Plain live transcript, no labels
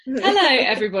Hello,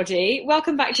 everybody.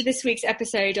 Welcome back to this week's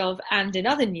episode of And in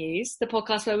Other News, the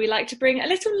podcast where we like to bring a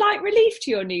little light relief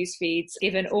to your news feeds,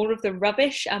 given all of the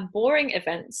rubbish and boring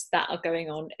events that are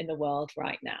going on in the world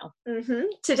right now.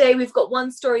 Today we've got one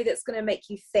story that's going to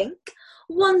make you think,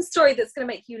 one story that's going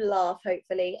to make you laugh,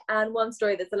 hopefully, and one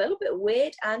story that's a little bit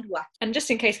weird and wacky. And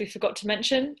just in case we forgot to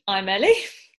mention, I'm Ellie.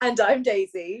 And I'm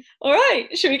Daisy. All right,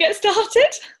 should we get started?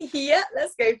 Yeah,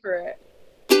 let's go for it.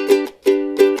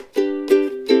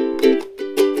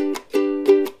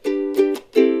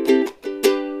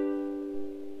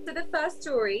 So the first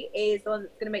story is the one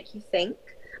that's going to make you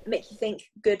think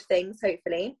good things,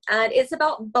 hopefully. And it's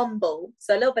about Bumble.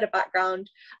 So a little bit of background,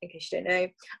 in case you don't know.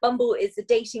 Bumble is a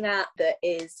dating app that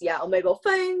is, on mobile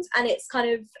phones. And it's kind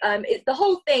of, it's the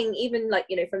whole thing, even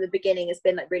from the beginning, has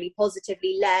been really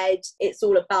positively led. It's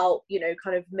all about,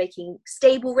 kind of making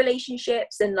stable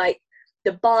relationships, and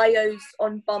the bios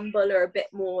on Bumble are a bit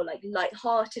more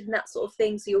light-hearted and that sort of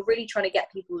thing. So you're really trying to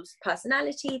get people's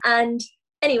personality. And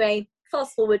anyway,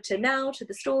 fast forward to now, to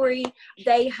the story,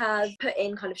 they have put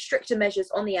in kind of stricter measures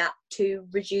on the app to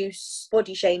reduce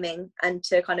body shaming and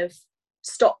to kind of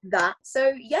stop that.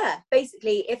 So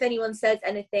basically, if anyone says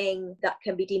anything that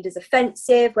can be deemed as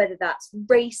offensive, whether that's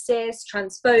racist,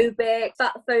 transphobic,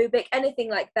 fatphobic,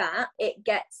 anything like that, it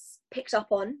gets picked up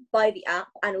on by the app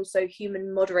and also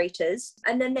human moderators.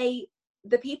 And then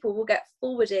the people will get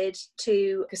forwarded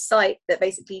to a site that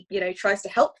basically, tries to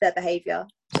help their behaviour.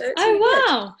 So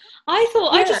wow.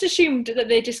 I just assumed that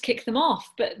they just kick them off,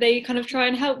 but they kind of try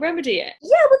and help remedy it.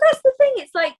 Yeah, well, that's the thing.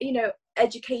 It's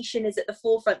education is at the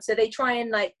forefront. So they try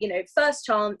and first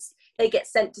chance, they get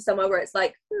sent to somewhere where it's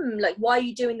why are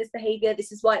you doing this behaviour?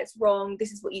 This is why it's wrong.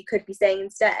 This is what you could be saying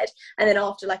instead. And then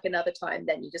after another time,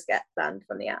 then you just get banned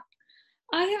from the app.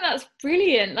 I think that's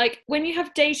brilliant. When you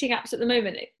have dating apps at the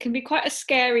moment, it can be quite a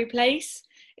scary place,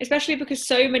 especially because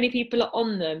so many people are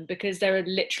on them because there are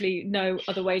literally no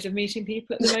other ways of meeting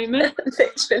people at the moment.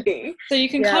 Literally. So you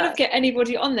can kind of get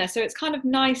anybody on there. So it's kind of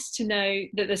nice to know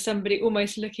that there's somebody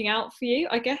almost looking out for you,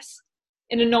 I guess,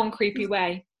 in a non-creepy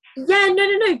way. Yeah,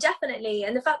 no, definitely.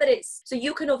 And the fact that so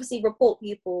you can obviously report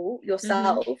people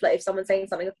yourself, if someone's saying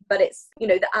something, but it's,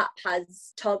 the app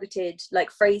has targeted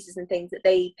phrases and things that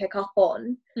they pick up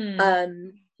on,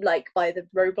 by the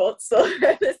robots or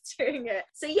whoever's doing it.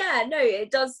 So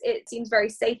it seems very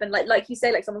safe. And like you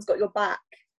say, someone's got your back.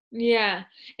 Yeah,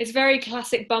 it's very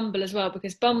classic Bumble as well,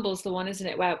 because Bumble's the one, isn't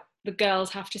it, where the girls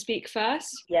have to speak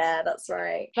first? Yeah, that's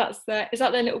right. Is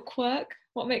that their little quirk?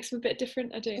 What makes them a bit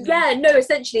different? I don't know. Yeah, no,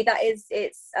 essentially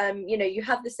it's you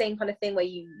have the same kind of thing where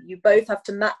you both have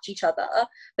to match each other,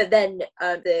 but then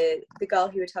the girl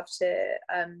who would have to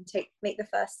make the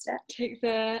first step.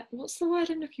 What's the word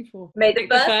I'm looking for? Make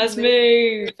the first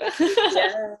move.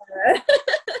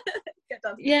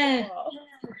 Yeah.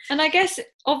 And I guess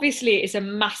obviously it's a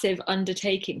massive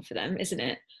undertaking for them, isn't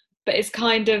it? But it's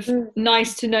kind of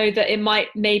nice to know that it might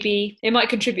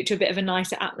contribute to a bit of a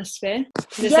nicer atmosphere.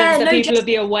 In the sense that people will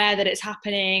be aware that it's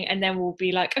happening, and then we'll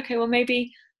be like, okay, well,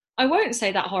 maybe I won't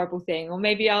say that horrible thing, or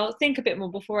maybe I'll think a bit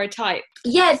more before I type.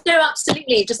 Yeah, no,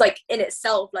 absolutely. Just in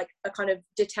itself, a kind of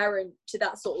deterrent to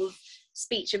that sort of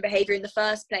speech and behaviour in the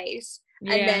first place.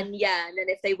 Yeah. And then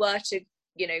if they were to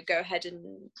go ahead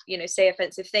and say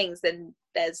offensive things, then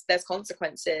there's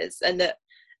consequences, and that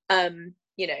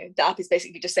the app is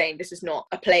basically just saying this is not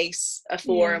a place, a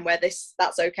forum where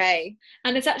that's okay.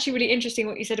 And it's actually really interesting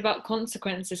what you said about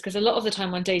consequences, because a lot of the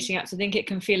time on dating apps I think it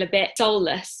can feel a bit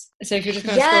soulless. So if you're just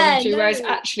kind of scrolling through, whereas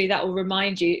actually that will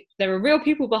remind you there are real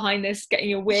people behind this getting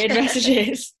your weird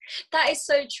messages. That is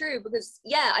so true, because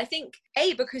I think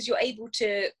because you're able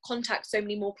to contact so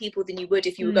many more people than you would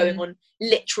if you were going on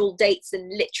literal dates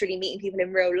and literally meeting people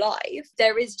in real life.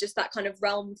 There is just that kind of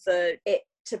realm for it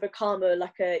to become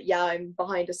I'm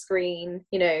behind a screen.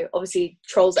 Obviously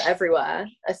trolls are everywhere.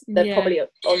 They're probably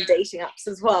on dating apps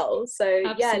as well. So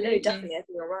absolutely. Definitely, I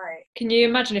think you're right. Can you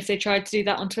imagine if they tried to do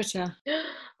that on Twitter?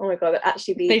 Oh my god, it'd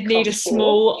actually be they'd need a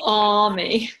small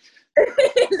army.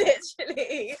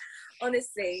 Literally.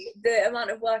 Honestly, the amount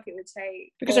of work it would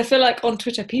take. Because I feel like on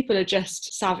Twitter, people are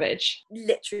just savage.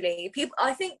 Literally. People,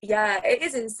 I think, it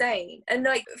is insane. And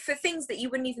for things that you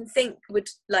wouldn't even think would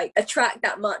attract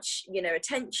that much,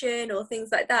 attention or things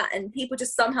like that. And people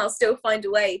just somehow still find a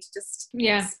way to just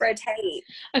spread hate.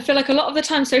 I feel like a lot of the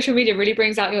time social media really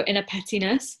brings out your inner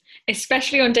pettiness.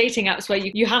 especially on dating apps where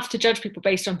you have to judge people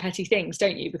based on petty things,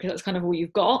 don't you? Because that's kind of all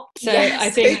you've got. So Yes, I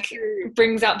think it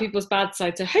brings out people's bad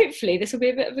side. So hopefully this will be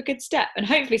a bit of a good step, and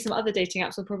hopefully some other dating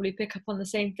apps will probably pick up on the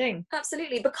same thing.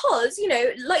 Absolutely, because, you know,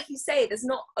 like you say, there's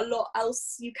not a lot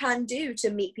else you can do to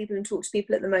meet people and talk to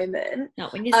people at the moment.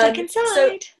 Not when you're stuck inside.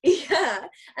 So, yeah,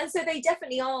 and so they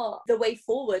definitely are the way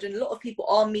forward, and a lot of people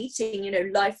are meeting, you know,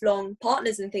 lifelong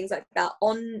partners and things like that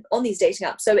on these dating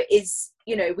apps. So it is,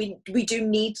 you know, we do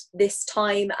need this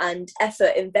time and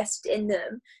effort invested in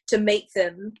them to make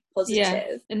them positive.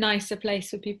 Yeah, a nicer place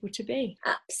for people to be.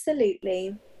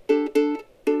 Absolutely.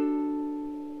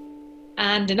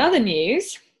 And in other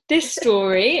news, this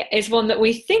story is one that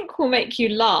we think will make you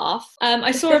laugh.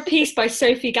 I saw a piece by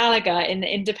Sophie Gallagher in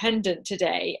The Independent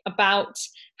today about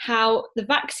how the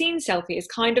vaccine selfie has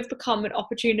kind of become an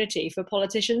opportunity for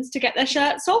politicians to get their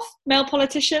shirts off, male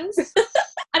politicians.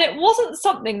 And it wasn't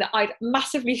something that I'd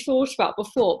massively thought about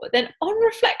before, but then on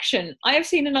reflection, I have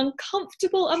seen an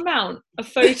uncomfortable amount of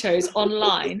photos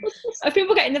online of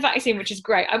people getting the vaccine, which is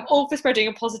great. I'm all for spreading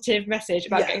a positive message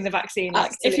about getting the vaccine.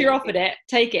 Like, if you're offered it,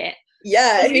 take it.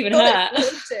 Yeah, it doesn't even hurt.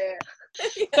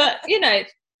 Yeah. But, you know,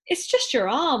 it's just your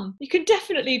arm. You can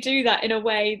definitely do that in a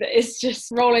way that is just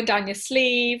rolling down your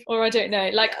sleeve, or I don't know,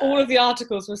 like all of the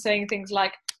articles were saying things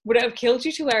like, would it have killed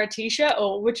you to wear a t-shirt,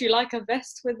 or would you like a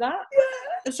vest with that?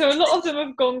 Yeah. So a lot of them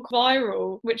have gone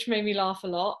viral, which made me laugh a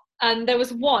lot. And there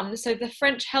was one, so the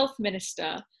French health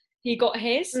minister, he got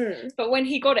his, but when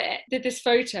he got it, did this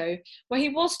photo where he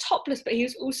was topless, but he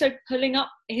was also pulling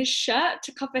up his shirt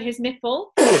to cover his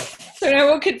nipple. So no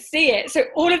one could see it. So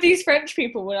all of these French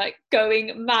people were like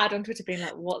going mad on Twitter, being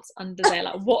like, what's under there?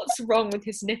 Like, what's wrong with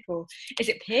his nipple? Is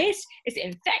it pierced? Is it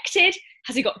infected?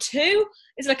 Has he got two?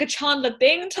 Is it like a Chandler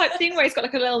Bing type thing where he's got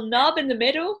like a little nub in the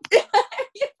middle? Yeah.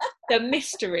 The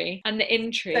mystery and the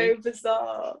intrigue. So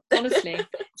bizarre. Honestly,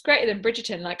 it's greater than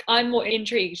Bridgerton. Like, I'm more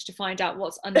intrigued to find out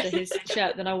what's under his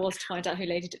shirt than I was to find out who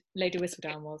Lady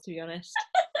Whistledown was, to be honest.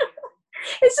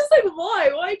 It's just like, why?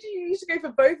 Why do you need to go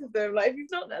for both of them? Like, if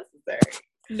it's not necessary.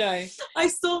 No. I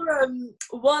saw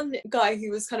one guy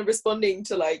who was kind of responding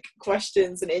to like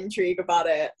questions and intrigue about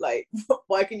it, like,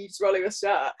 why can you just roll your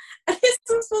shirt? And his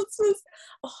response was,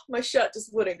 oh, my shirt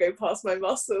just wouldn't go past my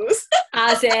muscles.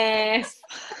 As if.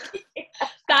 Yeah.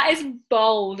 That is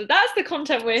bold. That's the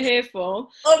content we're here for.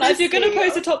 Honestly, like, if you're going to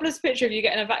post a topless picture of you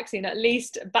getting a vaccine, at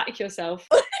least back yourself.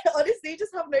 Honestly,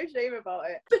 just have no shame about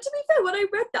it. But to be fair, when I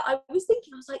read that, I was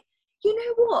thinking, I was like, you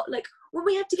know what? Like, when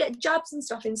we had to get jabs and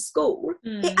stuff in school,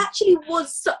 it actually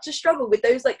was such a struggle with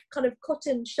those like kind of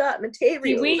cotton shirt materials.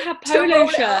 See, we had polo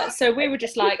shirts, so we were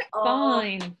just like,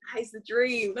 fine. That is the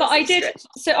dream. But I did,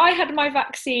 so I had my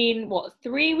vaccine,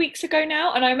 3 weeks ago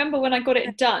now, and I remember when I got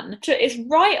it done, it's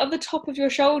right on the top of your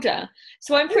shoulder.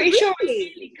 So I'm pretty sure it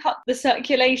really cut the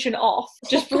circulation off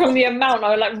just from the amount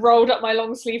I like rolled up my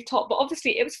long sleeve top. But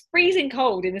obviously it was freezing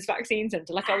cold in this vaccine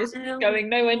centre. Like, I was going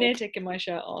nowhere near taking my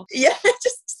shirt off. Yeah,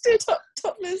 just do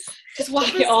topless. Just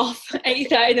whack it off.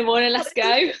 8:30 in the morning, let's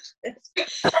go.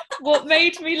 What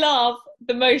made me laugh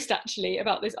the most actually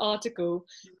about this article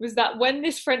was that when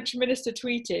this French minister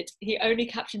tweeted, he only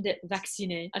captioned it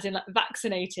vacciné, as in like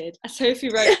vaccinated. As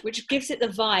Sophie wrote, which gives it the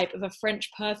vibe of a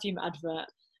French perfume advert.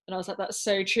 And I was like, that's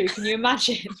so true. Can you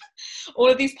imagine all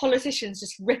of these politicians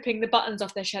just ripping the buttons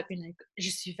off their shirt, being like, je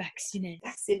suis vacciné.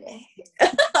 Vacciné.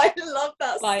 I love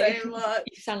that like, so much.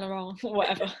 Saint Laurent, or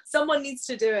whatever. Someone needs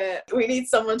to do it. We need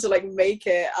someone to like make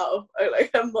it out of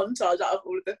like a montage out of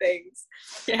all of the things,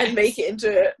 and make it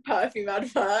into a perfume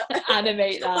advert.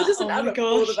 Animate that. Or just an advert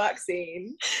for the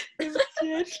vaccine.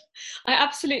 I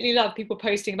absolutely love people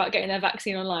posting about getting their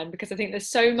vaccine online, because I think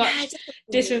there's so much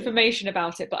disinformation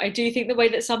about it. But I do think the way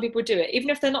that some people do it,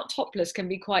 even if they're not topless, can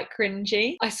be quite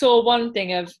cringy. I saw one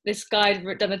thing of this guy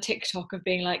done a TikTok of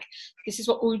being like, this is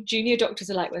what all junior doctors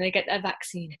are like when they get their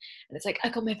vaccine. And it's like, I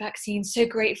got my vaccine, so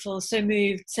grateful, so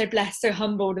moved, so blessed, so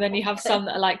humbled. And then you have some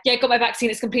that are like, yeah, I got my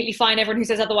vaccine, it's completely fine. Everyone who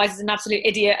says otherwise is an absolute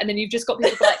idiot. And then you've just got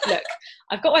people like, look,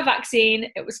 I've got my vaccine,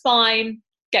 it was fine,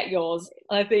 get yours.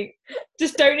 And I think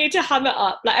just don't need to ham it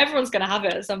up. Like, everyone's going to have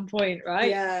it at some point, right?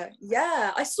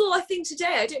 Yeah. I saw, I think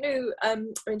today, I don't know, I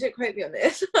mean, don't quote me on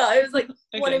this. I was like,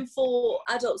 1 in 4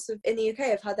 adults in the UK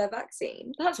have had their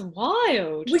vaccine. That's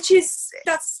wild. Which is,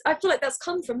 I feel like that's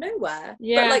come from nowhere.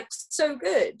 Yeah. But like, so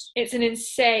good. It's an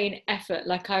insane effort.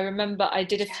 Like, I remember I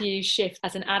did a few shifts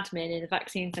as an admin in a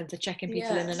vaccine centre, checking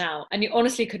people in and out. And you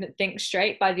honestly couldn't think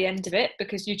straight by the end of it,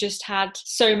 because you just had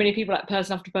so many people, like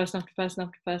person after person after person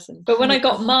after person. But when I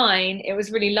got mine, it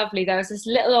was really lovely. There was this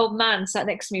little old man sat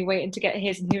next to me waiting to get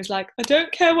his, and he was like, I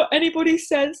don't care what anybody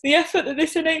says, the effort that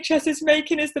this NHS is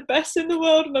making is the best in the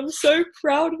world, and I'm so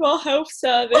proud of our health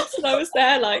service. And I was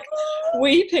there like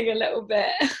weeping a little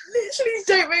bit. Literally,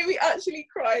 don't make me actually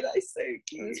cry. That is so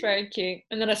cute. It was very cute.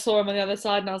 And then I saw him on the other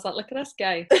side and I was like, look at us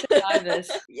go. Divers.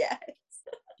 Yes.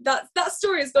 That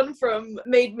story has gone from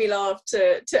made me laugh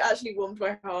to actually warmed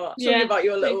my heart. Talking about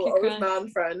your little old man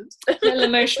friend. Little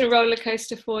emotional roller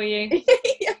coaster for you.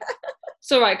 Yeah.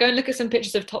 It's all right. Go and look at some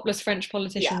pictures of topless French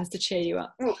politicians to cheer you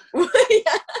up.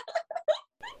 Yeah.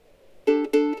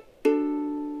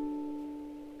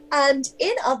 And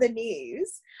in other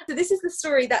news, so this is the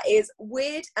story that is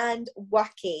weird and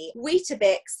wacky.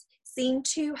 Weetabix seem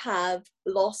to have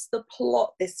lost the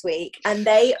plot this week, and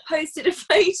they posted a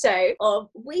photo of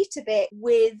Weetabix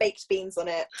with baked beans on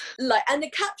it, and the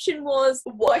caption was,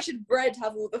 why should bread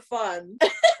have all the fun?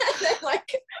 And then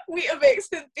Weetabix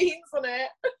with beans on it.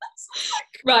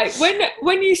 Right,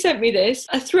 when you sent me this,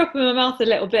 I threw up in my mouth a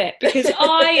little bit, because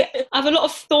I have a lot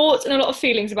of thoughts and a lot of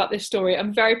feelings about this story.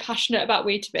 I'm very passionate about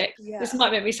Weetabix. This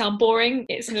might make me sound boring.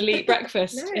 It's an elite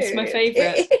breakfast. No, it's my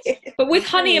favourite. But with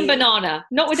honey and banana,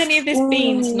 not with any of this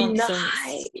beans nonsense.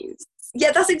 Nice.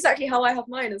 Yeah, that's exactly how I have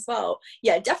mine as well.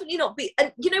 Yeah, definitely not beef.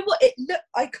 And you know what? It looked.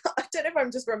 I don't know if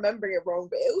I'm just remembering it wrong,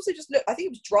 but it also just looked. I think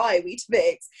it was dry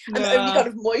Weetabix, and the only kind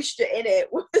of moisture in it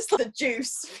was the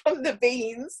juice from the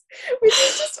beans, which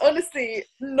is just honestly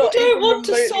not. You don't want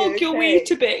to sog okay. your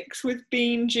Weetabix with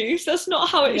bean juice. That's not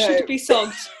how it should be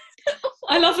sogged.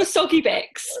 I love a soggy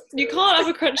Bix. You can't have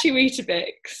a crunchy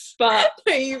Weetabix, but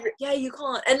you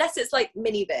can't unless it's like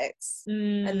mini Bix,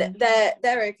 and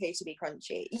they're okay to be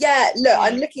crunchy. Yeah, look,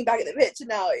 I'm looking back at the picture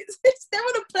now. It's they're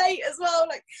on a plate as well.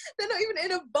 Like they're not even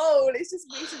in a bowl. It's just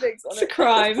Weetabix on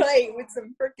a plate with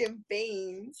some freaking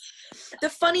beans. The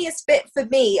funniest bit for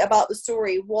me about the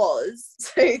story was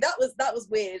that was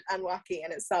weird and wacky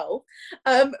in itself.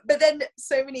 But then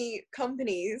so many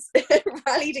companies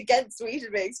rallied against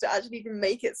Weetabix to actually even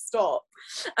make it stop,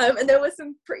 and there were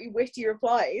some pretty witty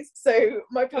replies. So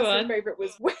my personal favourite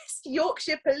was West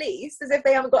Yorkshire Police, as if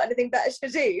they haven't got anything better to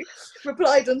do,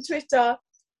 replied on Twitter,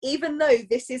 even though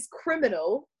this is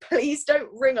criminal, please don't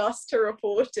ring us to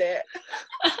report it.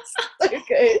 So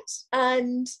good.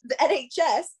 And the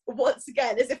NHS, once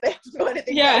again, as if they haven't got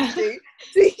anything better to do,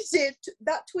 tweeted,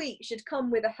 that tweet should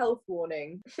come with a health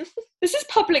warning. This is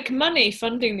public money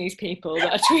funding these people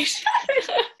that are tweeting.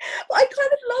 But I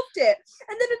kind of loved it.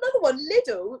 And then another one,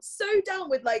 Lidl, so down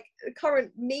with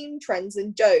current meme trends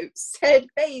and jokes, said,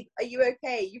 babe, are you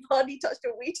okay? You've hardly touched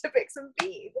your Weetabix and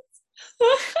beans.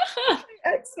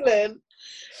 Excellent.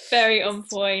 Very on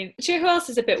point. Do you know who else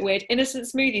is a bit weird? Innocent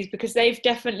Smoothies, because they've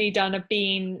definitely done a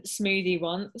bean smoothie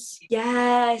once.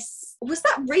 Yes. Was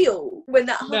that real when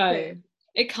that happened? No,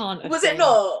 it can't have Was been. It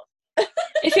not?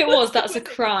 If it was, that's a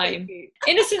crime.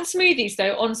 Innocent Smoothies,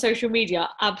 though, on social media,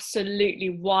 absolutely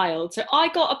wild. So I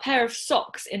got a pair of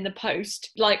socks in the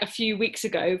post a few weeks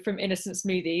ago from Innocent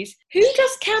Smoothies. Who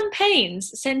does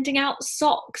campaigns sending out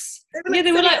socks?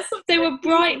 They were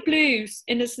bright blue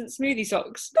Innocent Smoothie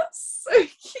socks. That's so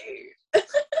cute.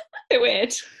 Bit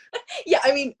weird. Yeah,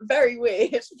 I mean, very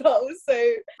weird, but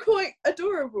also quite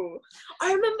adorable.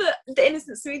 I remember the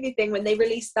Innocent Smoothie thing when they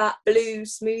released that blue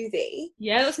smoothie.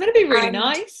 Yeah, that's meant to be really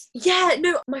nice. Yeah,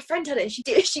 no, my friend had it and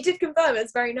she did confirm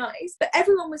it's very nice. But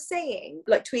everyone was saying,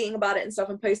 tweeting about it and stuff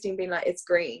and posting, being like, it's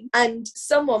green. And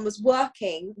someone was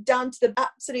working down to the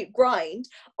absolute grind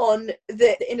on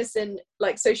the Innocent,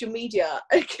 social media,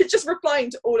 and just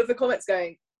replying to all of the comments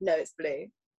going, no, it's blue.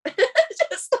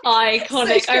 Just,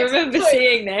 iconic. I remember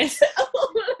seeing this. All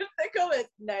of the comments,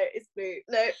 no, it's blue.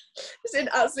 No, it's in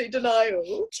absolute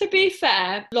denial. To be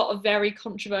fair, a lot of very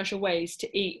controversial ways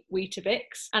to eat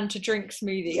Weetabix and to drink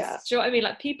smoothies. Yeah. Do you know what I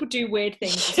mean? People do weird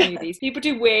things with smoothies. People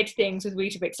do weird things with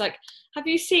Weetabix. Have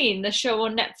you seen the show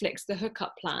on Netflix, The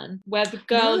Hookup Plan, where the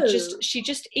girl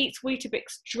just eats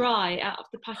Weetabix dry out of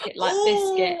the packet like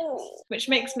biscuits, which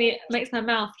makes my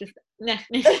mouth just.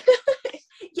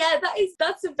 Yeah,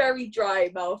 that's a very dry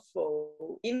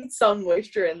mouthful. You need some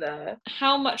moisture in there.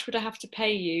 How much would I have to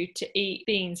pay you to eat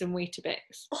beans and Weetabix?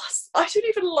 Oh, I don't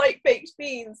even like baked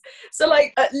beans. So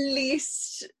at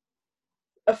least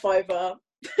a £5.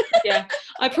 Yeah,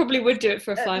 I probably would do it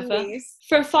for a £5.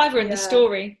 For a £5 in the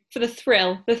story, for the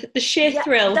thrill, the sheer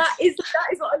thrill. That is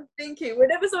what I'm thinking.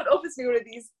 Whenever someone offers me one of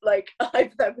these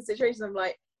hypothetical situations, I'm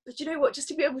like, but you know what, just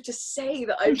to be able to say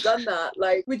that I've done that,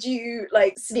 would you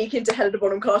sneak into Helena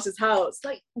Bonham Carter's house?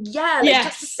 Yes.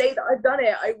 Just to say that I've done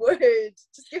it, I would.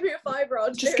 Just give me a £5,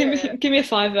 I'll just give me a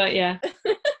 £5, yeah.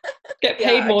 get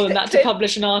paid more than that to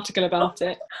publish an article about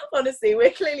it. Honestly,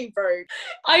 we're clearly broke.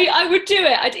 I would do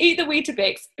it. I'd eat the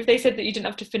Weetabix if they said that you didn't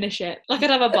have to finish it. Like, I'd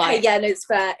have a bite. Okay, yeah, no, it's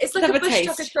fair. It's like a bush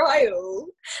tucker trial.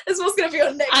 That's what's going to be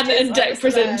on next year's and deck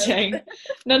presenting.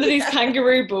 None of these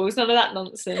kangaroo balls, none of that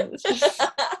nonsense.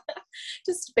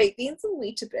 Just baked beans and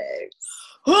Weetabix.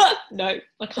 No,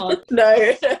 I can't.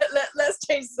 No, let's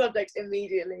change the subject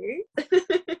immediately.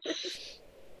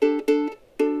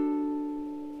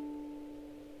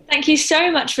 Thank you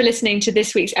so much for listening to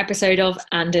this week's episode of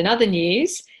And in Other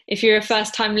News. If you're a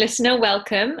first-time listener,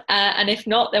 welcome. And if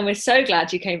not, then we're so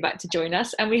glad you came back to join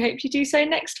us, and we hope you do so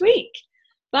next week.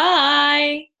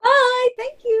 Bye. Bye.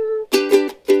 Thank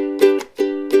you.